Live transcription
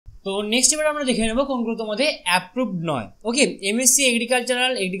তো নেক্সট এবার আমরা দেখে নেব কোনগুলো তোমাদের অ্যাপ্রুভড নয়। ওকে, MSc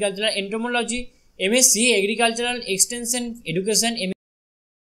agricultural entomology, MSc agricultural extension education.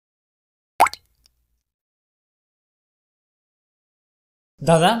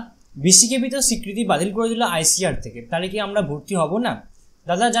 দাদা বিসিকেভি তো স্বীকৃতি বাতিল করে দিল আইসিআর থেকে, তাহলে কি আমরা ভর্তি হব না?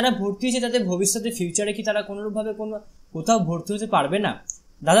 দাদা যারা ভর্তি হয়েছে তাদের ভবিষ্যতে ফিউচারে কি তারা কোনোরূপভাবে কোথাও ভর্তি হতে পারবে না?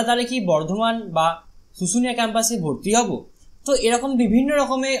 দাদা তাহলে কি বর্ধমান বা শুশুনিয়া ক্যাম্পাসে ভর্তি হব? তো এরকম বিভিন্ন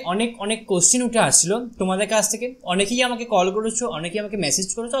রকমের অনেক কোশ্চেন উঠে আসছিল তোমাদের কাছ থেকে। অনেকেই আমাকে কল করেছো, অনেকেই আমাকে মেসেজ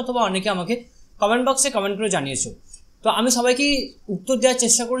করেছো, অথবা অনেকে আমাকে কমেন্ট বক্সে কমেন্ট করে জানিয়েছো। তো আমি সবাইকেই উত্তর দেওয়ার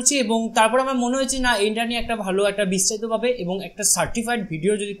চেষ্টা করেছি, এবং তারপর আমার মনে হয়েছে না এটা নিয়ে একটা ভালো একটা বিস্তারিতভাবে এবং একটা সার্টিফাইড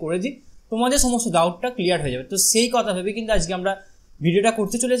ভিডিও যদি করে দিই তোমাদের সমস্ত ডাউটটা ক্লিয়ার হয়ে যাবে। তো সেই কথা ভেবে কিন্তু আজকে আমরা ভিডিওটা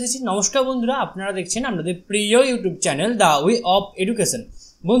করতে চলে এসেছি। নমস্কার বন্ধুরা, আপনারা দেখছেন আমাদের প্রিয় YouTube channel the way of education.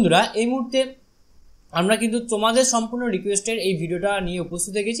 বন্ধুরা এই মুহূর্তে আমরা কিন্তু তোমাদের সম্পূর্ণ রিকোয়েস্টের এই ভিডিওটা নিয়ে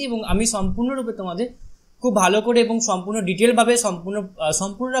উপস্থিত হয়ে গেছি, এবং আমি সম্পূর্ণরূপে তোমাদের খুব ভালো করে এবং সম্পূর্ণ ডিটেলভাবে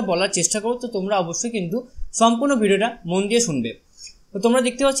সম্পূর্ণটা বলার চেষ্টা করো। তো তোমরা অবশ্যই কিন্তু সম্পূর্ণ ভিডিওটা মন দিয়ে শুনবে। তো তোমরা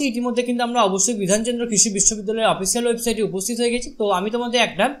দেখতে পাচ্ছি ইতিমধ্যে কিন্তু আমরা অবশ্যই বিধানচন্দ্র কৃষি বিশ্ববিদ্যালয়ের অফিসিয়াল ওয়েবসাইটে উপস্থিত হয়ে গেছি। তো আমি তোমাদের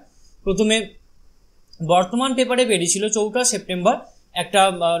একটা প্রথমে বর্তমান পেপারে বেরিয়েছিল 4 সেপ্টেম্বর একটা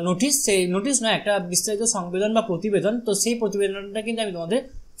নোটিশ, সেই নোটিশ নয় একটা বিস্তারিত সংবেদন বা প্রতিবেদন। তো সেই প্রতিবেদনটা কিন্তু আমি তোমাদের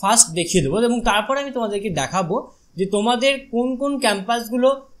ফার্স্ট দেখিয়ে দেবো, এবং তারপরে আমি তোমাদেরকে দেখাবো যে তোমাদের কোন কোন ক্যাম্পাসগুলো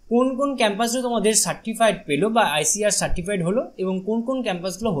তোমাদের সার্টিফাইড পেলো বা আইসিআর সার্টিফাইড হলো, এবং কোন কোন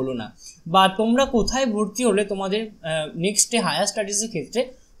ক্যাম্পাসগুলো হলো না, বা তোমরা কোথায় ভর্তি হলে তোমাদের নেক্সটে হায়ার স্টাডিজের ক্ষেত্রে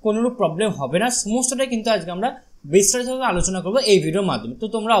কোনোরূপ প্রবলেম হবে না। সমস্তটাই কিন্তু আজকে আমরা বিস্তারিতভাবে আলোচনা করবো এই ভিডিওর মাধ্যমে। তো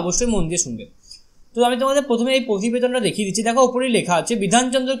তোমরা অবশ্যই মন দিয়ে শুনবে। তো আমি তোমাদের প্রথমে এই প্রতিবেদনটা দেখিয়ে দিচ্ছি। দেখো উপরেই লেখা আছে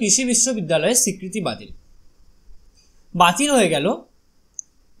বিধানচন্দ্র কৃষি বিশ্ববিদ্যালয়ের স্বীকৃতি বাতিল হয়ে গেল।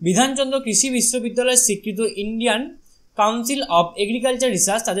 বিধানচন্দ্র কৃষি বিশ্ববিদ্যালয়ের স্বীকৃত Indian council of agriculture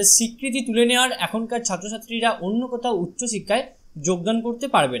research তাদের স্বীকৃতি তুলে নেওয়ার এখনকার ছাত্রছাত্রীরা অন্য কোথাও উচ্চশিক্ষায় যোগদান করতে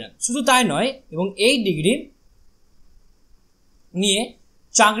পারবে না। শুধু তাই নয়, এবং এই ডিগ্রি নিয়ে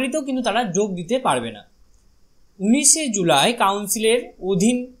চাকরিতেও কিন্তু তারা যোগ দিতে পারবে না। 19 জুলাই কাউন্সিলের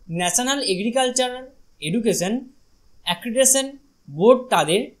অধীন national agricultural education accreditation board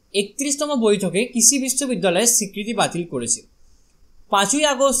তাদের 31তম বৈঠকে কৃষি বিশ্ববিদ্যালয়ের স্বীকৃতি বাতিল করেছে। 5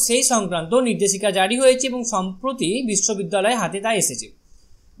 আগস্ট সেই সংক্রান্ত নির্দেশিকা জারি হয়েছে, এবং সম্প্রতি বিশ্ববিদ্যালয়ের হাতে তা এসেছে।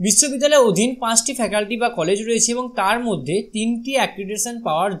 বিশ্ববিদ্যালয়ের অধীন 5টি ফ্যাকাল্টি বা কলেজ রয়েছে, এবং তার মধ্যে 3টি অ্যাক্রিডিটেশন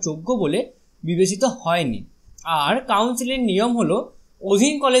পাওয়ার যোগ্য বলে বিবেচিত হয়নি। আর কাউন্সিলের নিয়ম হলো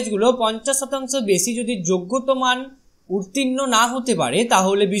অধীন কলেজগুলো 50% বেশি যদি যোগ্যতা মান উত্তীর্ণ না হতে পারে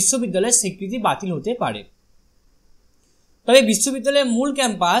তাহলে বিশ্ববিদ্যালয়ের স্বীকৃতি বাতিল হতে পারে। তবে বিশ্ববিদ্যালয়ের মূল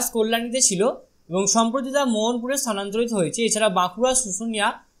ক্যাম্পাস কল্যাণীতে ছিল, এবং সম্প্রতি তা মোহনপুরে স্থানান্তরিত হয়েছে। এছাড়া বাঁকুড়া, শুশুনিয়া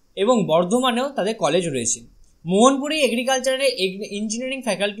এবং বর্ধমানেও তাদের কলেজ রয়েছে। মোহনপুরে এগ্রিকালচারের ইঞ্জিনিয়ারিং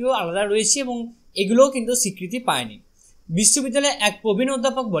ফ্যাকাল্টিও আলাদা রয়েছে, এবং এগুলোও কিন্তু স্বীকৃতি পায়নি। বিশ্ববিদ্যালয়ের এক প্রবীণ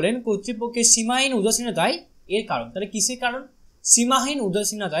অধ্যাপক বলেন কর্তৃপক্ষের সীমাহীন উদাসীনতাই এর কারণ। তাহলে কিসের কারণ? সীমাহীন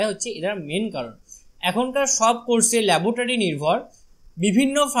উদাসীনতাই হচ্ছে এটার মেন কারণ। এখনকার সব কোর্সে ল্যাবরেটরি নির্ভর,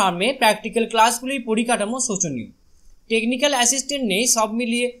 বিভিন্ন ফার্মে প্র্যাকটিক্যাল ক্লাসগুলির পরিকাঠামো শোচনীয়, টেকনিক্যাল অ্যাসিস্ট্যান্ট নেই, সব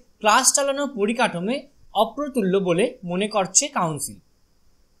মিলিয়ে ক্লাস চালানোর পরিকাঠামো অপ্রতুল্য বলে মনে করছে কাউন্সিল।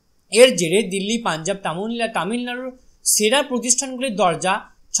 এর জেরে দিল্লি, পাঞ্জাব, তামিলনাড়ুর সেরা প্রতিষ্ঠানগুলির দরজা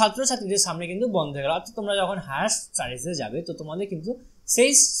ছাত্রছাত্রীদের সামনে কিন্তু বন্ধ হয়ে গেল। অর্থাৎ তোমরা যখন হায়ার স্টাডিজে যাবে তো তোমাদের কিন্তু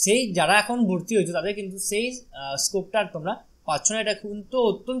সেই যারা এখন ভর্তি হয়েছে তাদের কিন্তু সেই স্কোপটা তোমরা পাচ্ছ না। এটা কিন্তু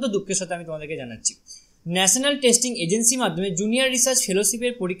অত্যন্ত দুঃখের সাথে আমি তোমাদেরকে জানাচ্ছি। ন্যাশনাল টেস্টিং এজেন্সির মাধ্যমে জুনিয়র রিসার্চ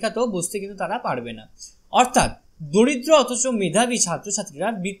ফেলোশিপের পরীক্ষাতেও বসতে কিন্তু তারা পারবে না। অর্থাৎ দরিদ্র অথচ মেধাবী ছাত্রছাত্রীরা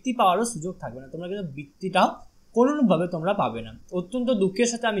বৃত্তি পাওয়ারও সুযোগ থাকবে না। তোমরা কিন্তু বৃত্তিটাও কোনোভাবে তোমরা পাবে না। অত্যন্ত দুঃখের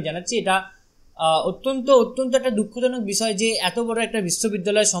সাথে আমি জানাচ্ছি, এটা অত্যন্ত একটা দুঃখজনক বিষয় যে এত বড় একটা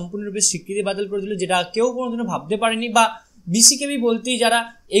বিশ্ববিদ্যালয় সম্পূর্ণরূপে স্বীকৃতি বাতিল করে দিল, যেটা কেউ কোনোদিনও ভাবতে পারেনি। বা বিসিকেভি বলতেই যারা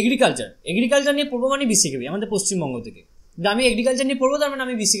এগ্রিকালচার নিয়ে পড়বো মানে বিসিকেভি আমাদের পশ্চিমবঙ্গ থেকে, আমি এগ্রিকালচার নিয়ে পড়বো তার মানে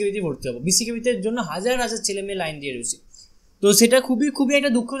আমি বিসিকেভিতে ভর্তি হবো। বিসিকেভিতে জন্য হাজার ছেলে মেয়ে লাইন দিয়ে রয়েছে। তো সেটা খুবই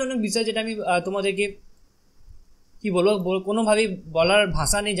একটা দুঃখজনক বিষয়, যেটা আমি তোমাদেরকে কি বলবো, কোনোভাবেই বলার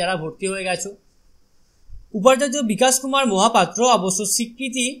ভাষা নেই যারা ভর্তি হয়ে গেছো। উপাচার্য বিকাশ কুমার মহাপাত্র অবশ্য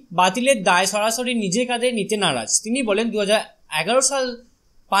স্বীকৃতি বাতিলের দায় সরাসরি নিজের কাঁধে নিতে নারাজ। তিনি বলেন 2011 সাল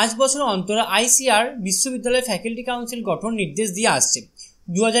 5 বছর অন্তর আইসিআর বিশ্ববিদ্যালয়ের ফ্যাকাল্টি কাউন্সিল গঠন নির্দেশ দিয়ে আসছে।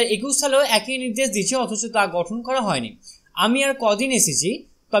 2021 সালেও একই নির্দেশ দিয়েছে, অথচ তা গঠন করা হয়নি। আমি আর কদিন এসেছি,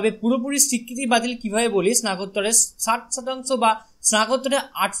 তবে পুরোপুরি স্বীকৃতি বাতিল কিভাবে বলি? স্নাতকোত্তরে 60% বা স্নাতকোত্তরে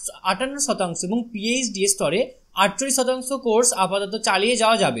 58% এবং পিএইচডি স্তরে 48% কোর্স আপাতত চালিয়ে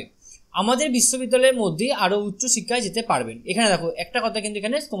যাওয়া যাবে। আমাদের বিশ্ববিদ্যালয়ের মধ্যে আরও উচ্চশিক্ষায় যেতে পারবেন। এখানে দেখো একটা কথা কিন্তু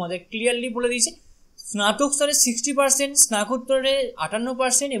এখানে তোমাদের ক্লিয়ারলি বলে দিয়েছে, স্নাতক স্তরে 60%, স্নাতকোত্তরে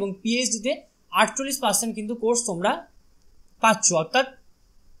 58% এবং পিএইচডিতে 48% কিন্তু কোর্স তোমরা পাচ্ছ। অর্থাৎ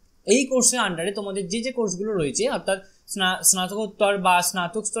এই কোর্সের আন্ডারে তোমাদের যে কোর্সগুলো রয়েছে, অর্থাৎ স্নাতকোত্তর বা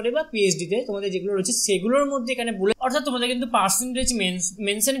স্নাতক স্তরে বা পিএইচডিতে তোমাদের যেগুলো রয়েছে সেগুলোর মধ্যে এখানে বলে, অর্থাৎ তোমাদের কিন্তু পার্সেন্টেজ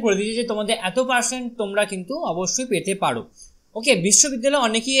মেনশন করে দিয়েছে যে তোমাদের এত পার্সেন্ট তোমরা কিন্তু অবশ্যই পেতে পারো। ওকে, বিশ্ববিদ্যালয়ে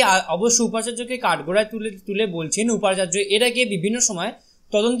অনেকেই অবশ্যই উপাচার্যকে কাঠগড়ায় তুলে বলছেন উপাচার্য এর আগে বিভিন্ন সময়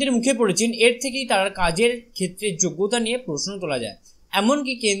তদন্তের মুখে পড়েছেন, এর থেকেই তার কাজের ক্ষেত্রে যোগ্যতা নিয়ে প্রশ্ন তোলা যায়।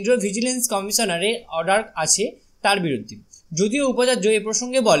 এমনকি কেন্দ্রীয় ভিজিলেন্স কমিশনারের অর্ডার আছে তার বিরুদ্ধে। যদিও উপাচার্য এ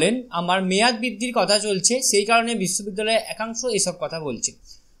প্রসঙ্গে বলেন, আমার মেয়াদ বৃদ্ধির কথা চলছে, সেই কারণে বিশ্ববিদ্যালয়ের একাংশ এসব কথা বলছে।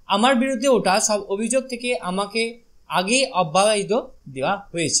 আমার বিরুদ্ধে ওটা সব অভিযোগ থেকে আমাকে আগে অব্যাহতি দেওয়া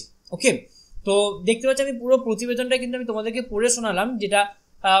হয়েছে। ওকে, তো দেখতে পাচ্ছি আমি পুরো প্রতিবেদনটা কিন্তু আমি তোমাদেরকে পড়ে শোনালাম, যেটা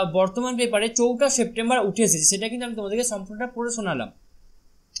বর্তমান পেপারে 4 সেপ্টেম্বর উঠে এসেছে, সেটা কিন্তু আমি তোমাদেরকে সম্পূর্ণটা পড়ে শোনালাম।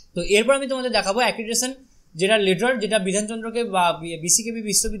 তো এরপর আমি তোমাদের দেখাবো অ্যাক্রিডিটেশন যেটা লেটার, যেটা বিধানচন্দ্রকে বা বিসিকেভি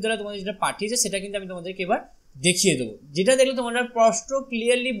বিশ্ববিদ্যালয় তোমাদের যেটা পাঠিয়েছে, সেটা কিন্তু আমি তোমাদেরকে এবার দেখিয়ে দেবো। যেটা দেখলে তোমরা স্পষ্ট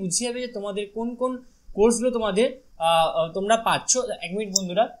ক্লিয়ারলি বুঝিয়ে যাবে যে তোমাদের কোন কোন কোর্সগুলো তোমরা পাচ্ছ। 1 মিনিট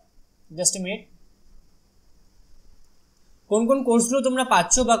বন্ধুরা, জাস্ট এ মিনিট। কোন কোন কোর্সগুলো তোমরা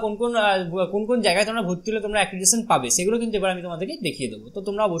পাচ্ছ বা কোন কোন জায়গায় তোমরা ভর্তি হলে তোমরা অ্যাক্রিডিটেশন পাবে, সেগুলো কিন্তু এবার আমি তোমাদেরকে দেখিয়ে দেবো। তো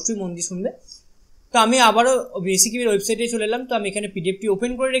তোমরা অবশ্যই মন দিয়ে শুনবে। তো আমি আবারও বিসিকেভির ওয়েবসাইটে চলে এলাম। তো আমি এখানে পিডিএফটি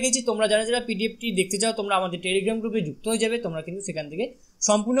ওপেন করে রেখেছি। তোমরা যারা পিডিএফটি দেখতে চাও তোমরা আমাদের টেলিগ্রাম গ্রুপে যুক্ত হয়ে যাবে, তোমরা কিন্তু সেখান থেকে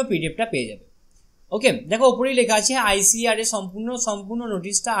সম্পূর্ণ পিডিএফটা পেয়ে যাবে। ওকে, দেখো উপরেই লেখা আছে আইসিআর এর সম্পূর্ণ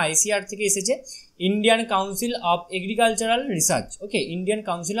নোটিশটা আইসিআর থেকে এসেছে, Indian council of agricultural research. Okay, Indian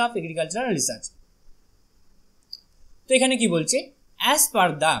council of agricultural research. তো এখানে কি বলছে, as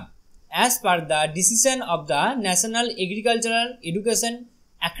per the decision of the national agricultural education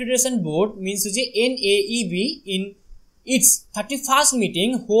Accreditation Board, means যে NAEB, in its 31st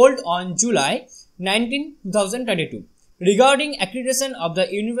meeting held on July 19, 2022 regarding accreditation of the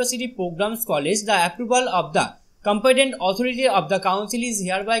university programs college, the approval of the competent authority of the council is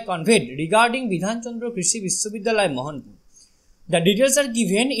hereby conveyed regarding Bidhan Chandra Krishi Viswavidyala Mohanpur. The details are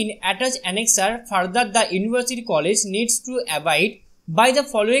given in attached annexure. Further, the university college needs to abide by the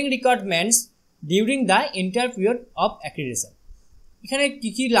following requirements during the entire period of accreditation. এখানে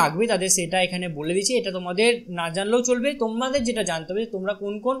কি লাগবে তাদের সেটা এখানে বলে দিচ্ছি, এটা তোমাদের না জানলেও চলবে। তোমাদের যেটা জানতে হবে তোমরা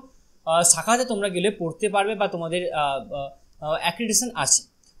কোন কোন শাখাতে তোমরা গেলে পড়তে পারবে বা তোমাদের অ্যাক্রিডিটেশন আছে।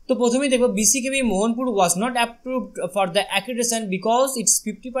 তো প্রথমেই দেখো, BCKV Mohanpur was not approved for the accreditation because it's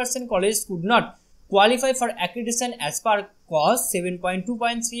 50% college could not qualify for accreditation as per clause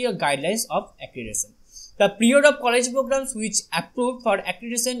 7.2.3 guidelines of accreditation. The period of college programs which approved for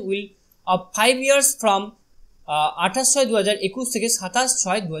accreditation will of 5 years from 28/6/2021 থেকে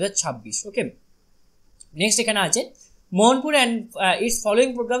 27/6/2026। ওকে, next এখানে আছে Mohanpur and it's following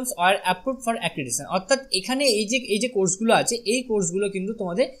programs are approved for accreditation. অর্থাৎ এখানে এই যে কোর্সগুলো আছে, এই কোর্সগুলো কিন্তু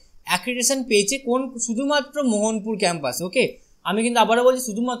তোমাদের অ্যাক্রিডিটেশন পেয়েছে শুধুমাত্র মোহনপুর ক্যাম্পাসে। ওকে, আমি কিন্তু আবারও বলছি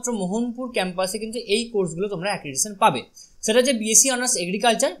শুধুমাত্র মোহনপুর ক্যাম্পাসে কিন্তু এই কোর্সগুলো তোমরা অ্যাক্রিডিটেশন পাবে। সেটা হচ্ছে BSc honours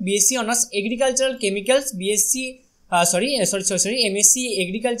agriculture, BSc honours agricultural chemicals, MSc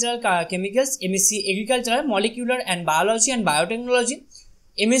agricultural chemicals, MSc agricultural molecular and biology and biotechnology,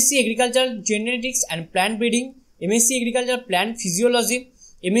 MSc agricultural genetics and plant breeding, MSc agricultural plant physiology,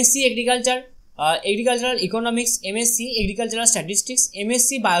 MSc agricultural economics, MSc agricultural statistics,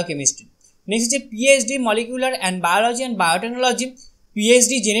 MSc biochemistry. Next হচ্ছে PhD molecular and biology and biotechnology,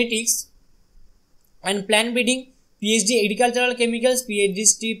 PhD genetics and plant breeding, PhD agricultural chemicals,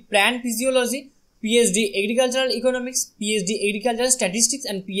 PhD plant physiology, PhD agricultural economics, PhD agricultural statistics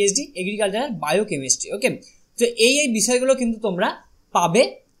and PhD agricultural biochemistry. ওকে, তো এই বিষয়গুলো কিন্তু তোমরা পাবে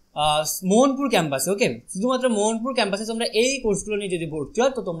মোহনপুর ক্যাম্পাসে। ওকে, শুধুমাত্র মোহনপুর ক্যাম্পাসে তোমরা এই কোর্সগুলো নিয়ে যদি ভর্তি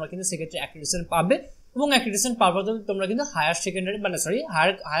হয় তো তোমরা কিন্তু সেক্ষেত্রে অ্যাক্রিডিটেশন পাবে, এবং অ্যাক্রিডিটেশন পাওয়ার পর তোমরা কিন্তু হায়ার সেকেন্ডারি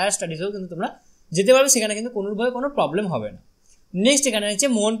হায়ার স্টাডিজেও কিন্তু তোমরা যেতে পারবে, সেখানে কিন্তু কোনোভাবে কোনো প্রবলেম হবে না। নেক্সট এখানে হচ্ছে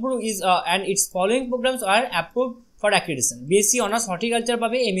Mohanpur is and it's following programs are approved for accreditation. BSc honours horticulture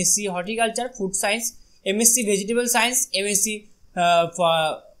পাবে, MSc horticulture food science, MSc vegetable science, MSc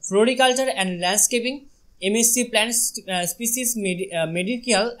floriculture and landscaping, MSc plant species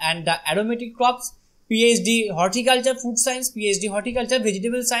medical and the aromatic crops, PhD horticulture food science, PhD horticulture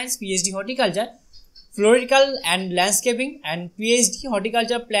vegetable science, PhD horticulture ফ্লোরিকাল and landscaping and PhD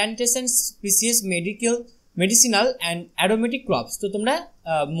horticulture plantation species medicinal and aromatic crops. তো তোমরা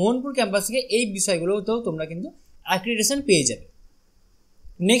Mohanpur campus থেকে এই বিষয়গুলোতেও তোমরা কিন্তু accreditation পেয়ে যাবে।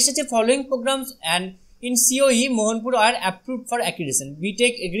 Next হচ্ছে following programs and in COE Mohanpur R approved for accreditation: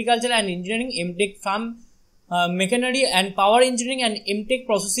 B Tech agriculture and engineering, MTech farm মেকানারি and power engineering and MTech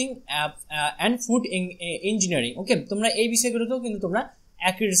processing and food engineering. ওকে, তোমরা এই বিষয়গুলোতেও কিন্তু তোমরা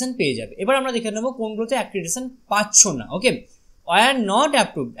অ্যাক্রিডিটেশন পেয়ে যাবে। এবার আমরা দেখে নেব কোনগুলোতে অ্যাক্রিডিটেশন পাচ্ছ না। ওকে, আর নট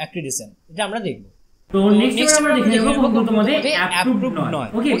অ্যাপ্রুভড অ্যাক্রিডিটেশন, এটা আমরা দেখব। তো নেক্সট আমরা দেখে নেব কোনগুলো তোমাদের অ্যাপ্রুভড নয়।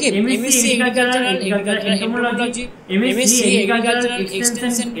 ওকে, MSc agricultural entomology, MSc agricultural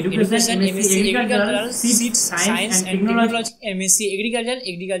extension education, MSc agricultural seed science and technology, MSc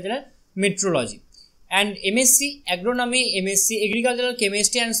agricultural metrology, and MSc Agronomy, MSc Agricultural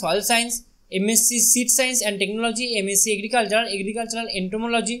Chemistry and Soil Science, MSc Seed Science and Technology, MSc Agricultural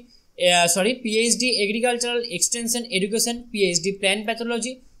Entomology, PhD Agricultural Extension Education, PhD Plant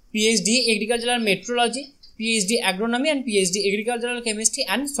Pathology, PhD Agricultural Metrology, PhD Agronomy and PhD Agricultural Chemistry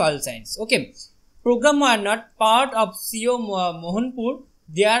and Soil Science. Okay, program are not part of CO Mohanpur,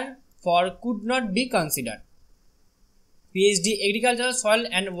 therefore could not be considered. PhD Agricultural Soil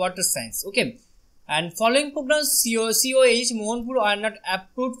and Water Science. Okay, and following programs COH Mohanpur are not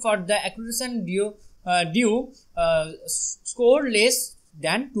approved for the accreditation due score less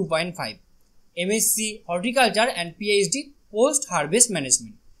than 2.5. MSc Horticulture and PhD Post Harvest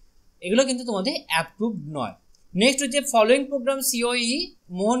Management, এগুলো কিন্তু তোমাদের approved নয়। Next হচ্ছে following programme COE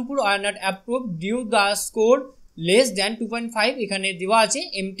Mohanpur are not approved due the score less than 2.5, এখানে দেওয়া আছে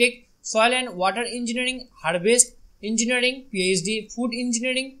MTech soil and water engineering, harvest engineering, PhD food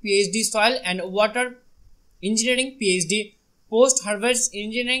engineering, PhD soil and water engineering, PhD post harvest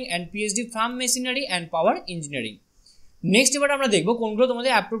engineering and PhD farm machinery and power engineering. Next এবার আমরা দেখব কোনগুলো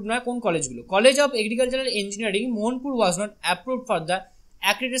তোমাদের approved নয়, কোন কলেজগুলো। College of agricultural engineering Mohanpur was not approved for the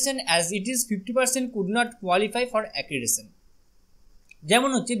accreditation as it is 50% could not qualify for accreditation। যেমন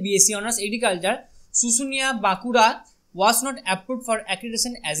হচ্ছে BSc honours agriculture Susunia Bankura was not approved for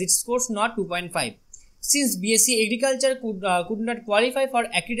accreditation as it scores not 2.5. Since BSc Agriculture could not qualify for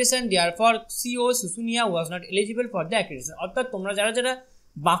accreditation, therefore CO Susunia was not eligible for the accreditation। অর্থাৎ তোমরা যারা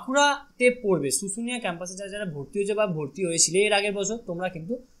বাঁকুড়াতে পড়বে, শুশুনিয়া ক্যাম্পাসে যারা ভর্তি হয়েছে বা ভর্তি হয়েছিলে এর আগের বছর, তোমরা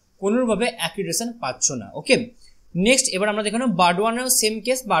কিন্তু কোনোভাবে অ্যাক্রিডিটেশন পাচ্ছ না। ওকে, নেক্সট এবার আমরা দেখো বারডোয়ানাও সেম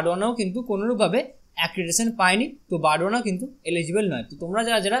কেস, বারডোয়ানাও কিন্তু কোনোভাবে অ্যাক্রিডিটেশন পায়নি, তো বারডোয়ানাও কিন্তু এলিজিবল নয়। তো তোমরা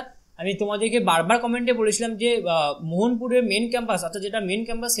যারা আমি তোমাদেরকে বারবার কমেন্টে বলেছিলাম যে মোহনপুরের মেন ক্যাম্পাস, অর্থাৎ যেটা মেন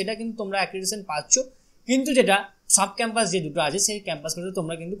ক্যাম্পাস সেটা কিন্তু তোমরা অ্যাক্রিডিটেশন পাচ্ছ, কিন্তু যেটা সাব ক্যাম্পাস যে দুটো আছে সেই ক্যাম্পাসগুলোতে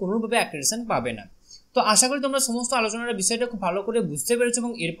তোমরা কিন্তু কোনোভাবে অ্যাক্রিডিটেশন পাবে না। তো আশা করি তোমরা সমস্ত আলোচনার বিষয়টা খুব ভালো করে বুঝতে পেরেছো,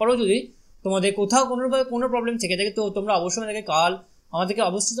 এবং এরপরেও যদি তোমাদের কোথাও কোনোভাবে কোনো প্রবলেম থেকে থাকে তো তোমরা অবশ্যই আমাদেরকে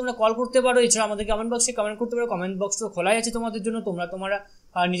অবশ্যই তোমরা কল করতে পারো। এছাড়া আমাদের কমেন্ট বক্সে কমেন্ট করতে পারো, কমেন্ট বক্স তো খোলাই আছে তোমাদের জন্য, তোমরা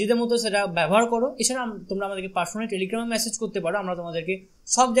নিজেদের মতো সেটা ব্যবহার করো। এছাড়া তোমরা আমাদেরকে পার্সোনালি টেলিগ্রামে মেসেজ করতে পারো, আমরা তোমাদেরকে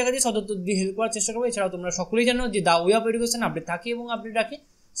সব জায়গাতেই সদুত্তর দিয়ে হেল্প করার চেষ্টা করবো। এছাড়াও তোমরা সকলেই জানো যে the way of education update থাকে এবং আপডেট রাখে,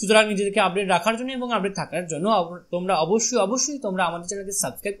 সুতরাং নিজেদেরকে আপডেট রাখার জন্য এবং আপডেট থাকার জন্য তোমরা অবশ্যই তোমরা আমাদের চ্যানেলকে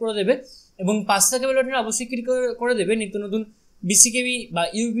সাবস্ক্রাইব করে দেবে এবং পাশে থাকা বেল বাটনে অবশ্যই ক্লিক করে দেবে নিত্য নতুন BCKV বা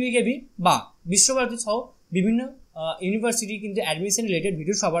UBKV বা বিশ্বভারতী সহ বিভিন্ন ইউনিভার্সিটি কিন্তু অ্যাডমিশন রিলেটেড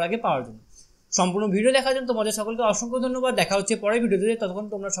ভিডিও সবার আগে পাওয়ার জন্য। সম্পূর্ণ ভিডিও দেখার জন্য তোমাদের সকলকে অসংখ্য ধন্যবাদ। দেখা হচ্ছে পরের ভিডিওতে, ততক্ষণ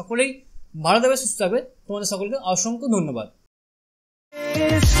তোমরা সকলেই ভালো থাকবে, সুস্থ থাকবে। তোমাদের সকলকে অসংখ্য ধন্যবাদ।